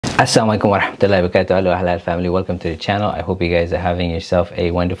Assalamualaikum warahmatullahi wabarakatuh. Hello Halal family, welcome to the channel. I hope you guys are having yourself a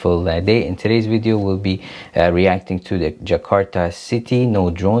wonderful day. In today's video we'll be reacting to the Jakarta city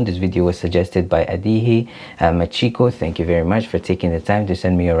no drone. This video was suggested by Adihi Machiko. Thank you very much for taking the time to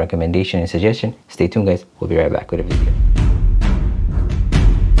send me your recommendation and suggestion. Stay tuned guys, we'll be right back with a video.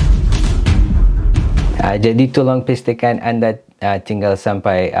 Jadi tolong pastikan anda tinggal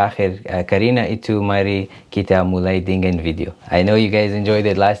sampai akhir. Karena itu mari kita mulai dengan video. I know you guys enjoyed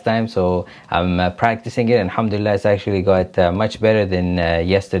it last time, so I'm practicing it, and alhamdulillah it's actually got much better than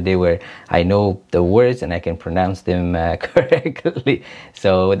yesterday, where I know the words and I can pronounce them correctly.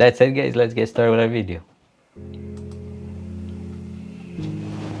 So with that said guys, let's get started with our video.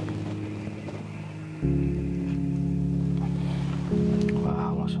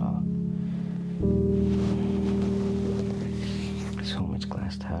 Wow, mashallah. So much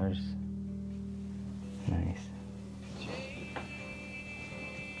glass towers. Nice.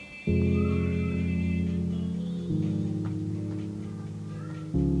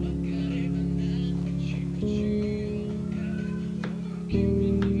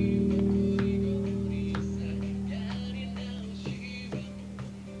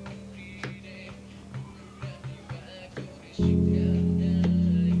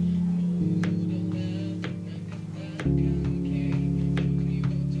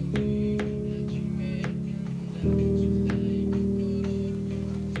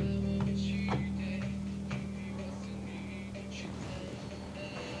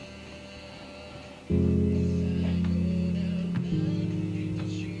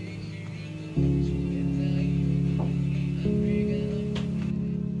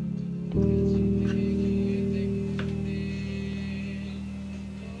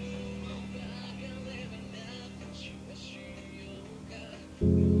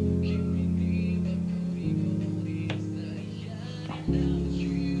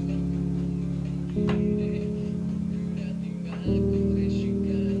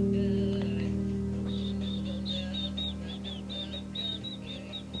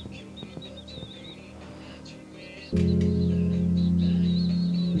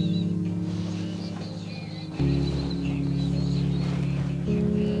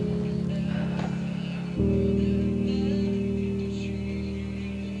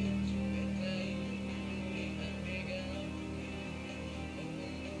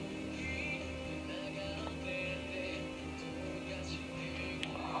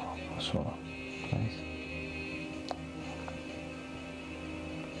 So nice.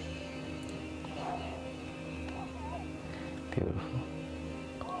 Beautiful.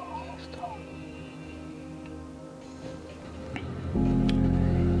 I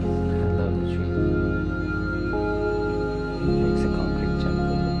love the tree. Makes the concrete jump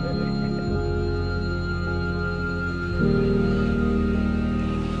a little better.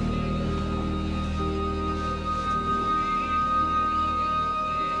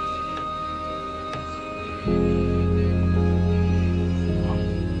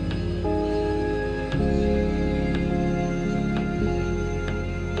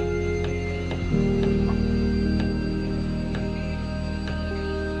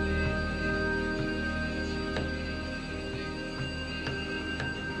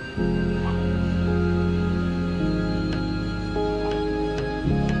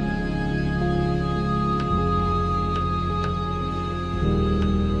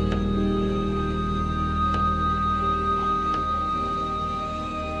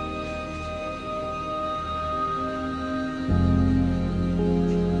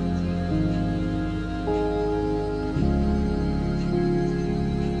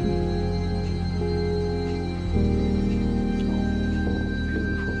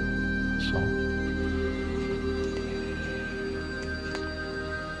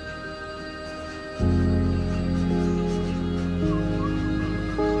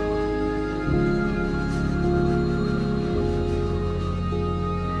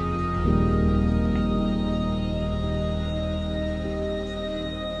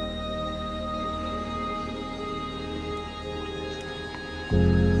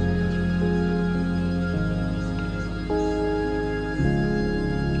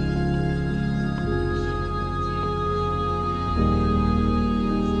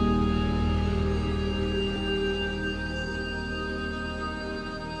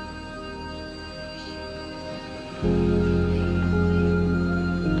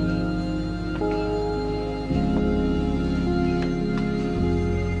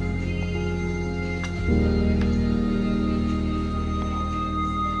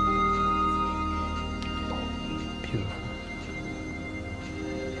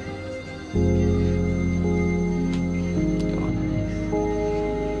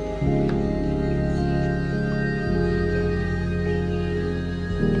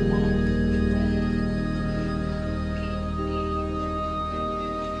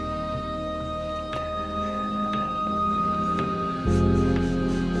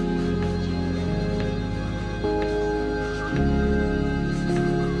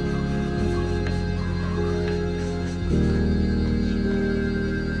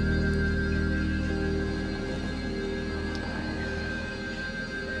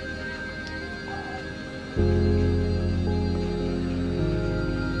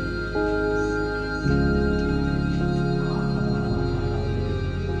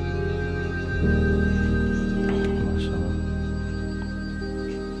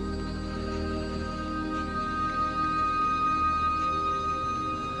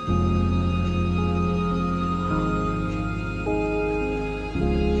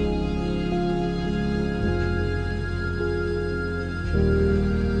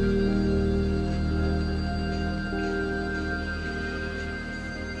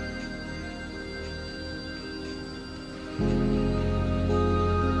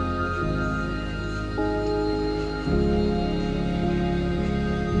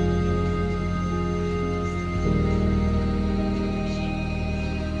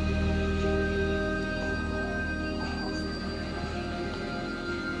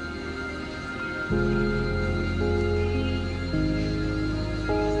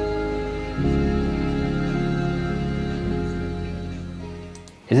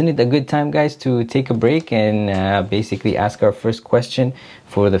 Isn't it a good time, guys, to take a break and basically ask our first question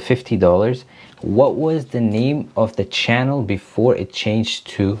for the $50? What was the name of the channel before it changed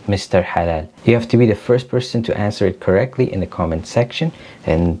to Mr. Halal? You have to be the first person to answer it correctly in the comment section,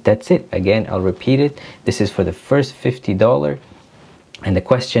 and that's it. Again, I'll repeat it. This is for the first $50, and the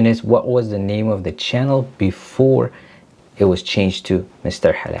question is, what was the name of the channel before it was changed to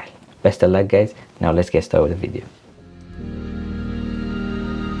Mr. Halal? Best of luck, guys. Now let's get started with the video.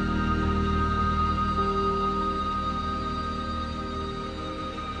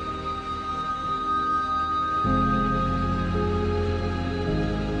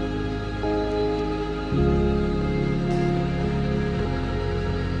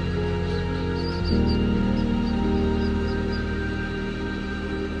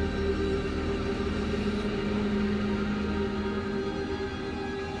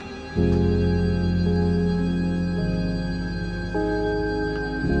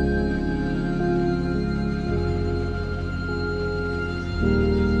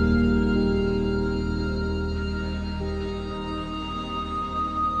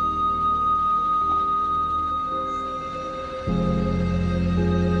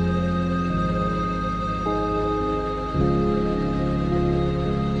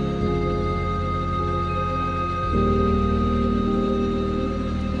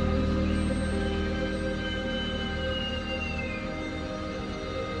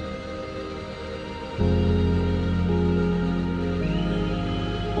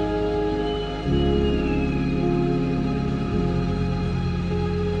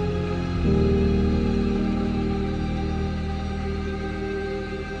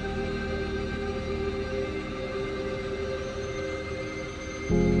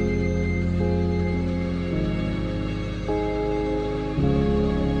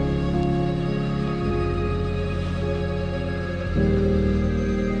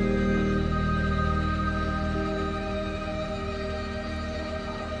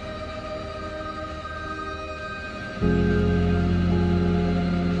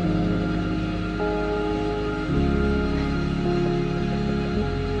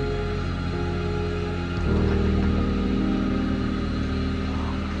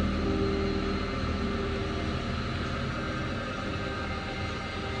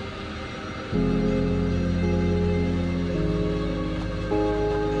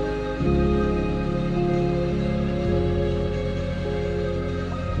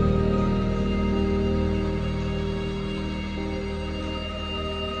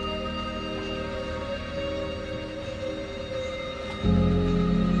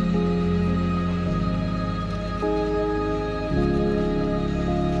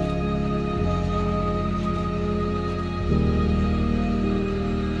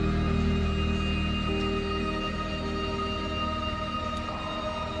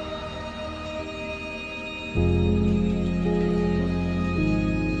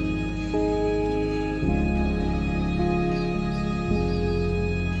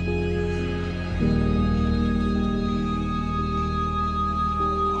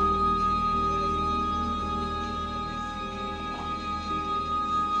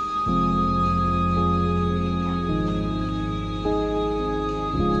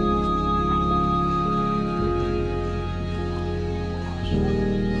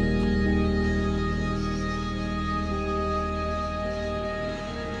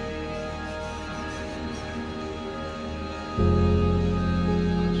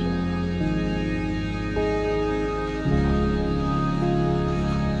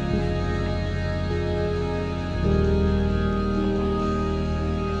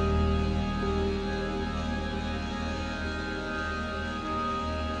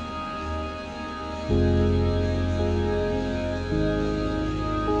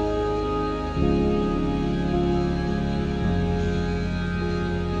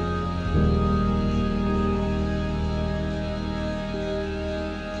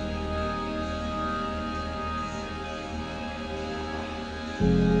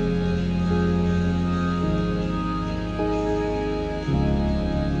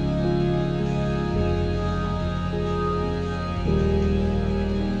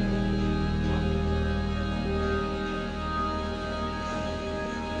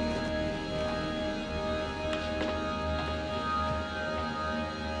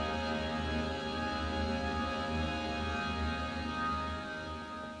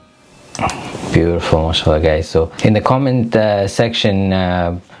 Beautiful, mashallah, guys. So in the comment section,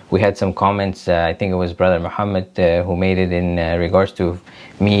 we had some comments. I think it was brother Muhammad who made it in regards to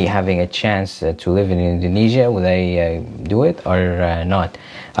me having a chance to live in Indonesia. Would I do it or not?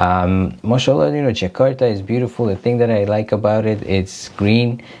 Mashallah, you know, Jakarta is beautiful. The thing that I like about it, it's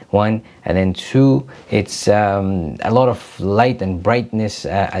green, one, and then two, it's a lot of light and brightness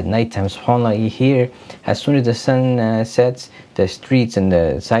at nighttime. SubhanAllah, here, as soon as the sun sets, the streets and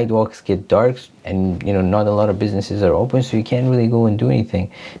the sidewalks get dark, and you know, not a lot of businesses are open, so you can't really go and do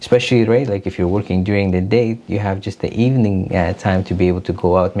anything, especially, right, like if you're working during the day, you have just the evening time to be able to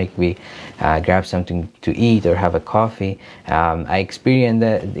go out, maybe grab something to eat or have a coffee. I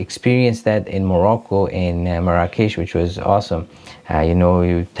experienced that in Morocco, in Marrakesh, which was awesome. You know,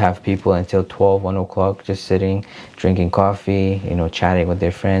 you have people until 12, 1 o'clock just sitting, drinking coffee, you know, chatting with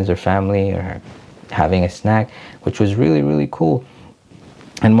their friends or family, or having a snack, which was really, really cool.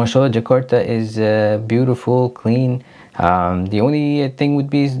 And mashallah, Jakarta is beautiful, clean. The only thing would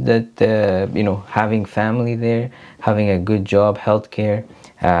be that you know, having family there, having a good job, healthcare,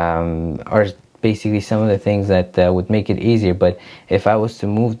 are basically some of the things that would make it easier. But if I was to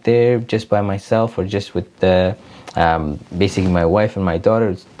move there just by myself, or just with basically my wife and my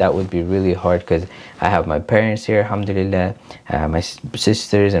daughters, that would be really hard, because I have my parents here, alhamdulillah, my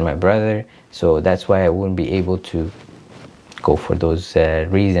sisters and my brother. So that's why I wouldn't be able to go for those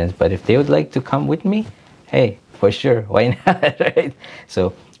reasons. But if they would like to come with me, hey, for sure, why not, right?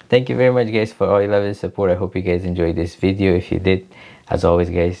 So thank you very much, guys, for all your love and support. I hope you guys enjoyed this video. If you did, as always,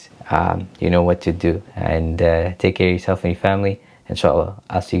 guys, you know what to do, and take care of yourself and your family. Inshallah,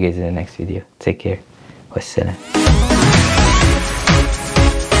 I'll see you guys in the next video. Take care. Wassalam.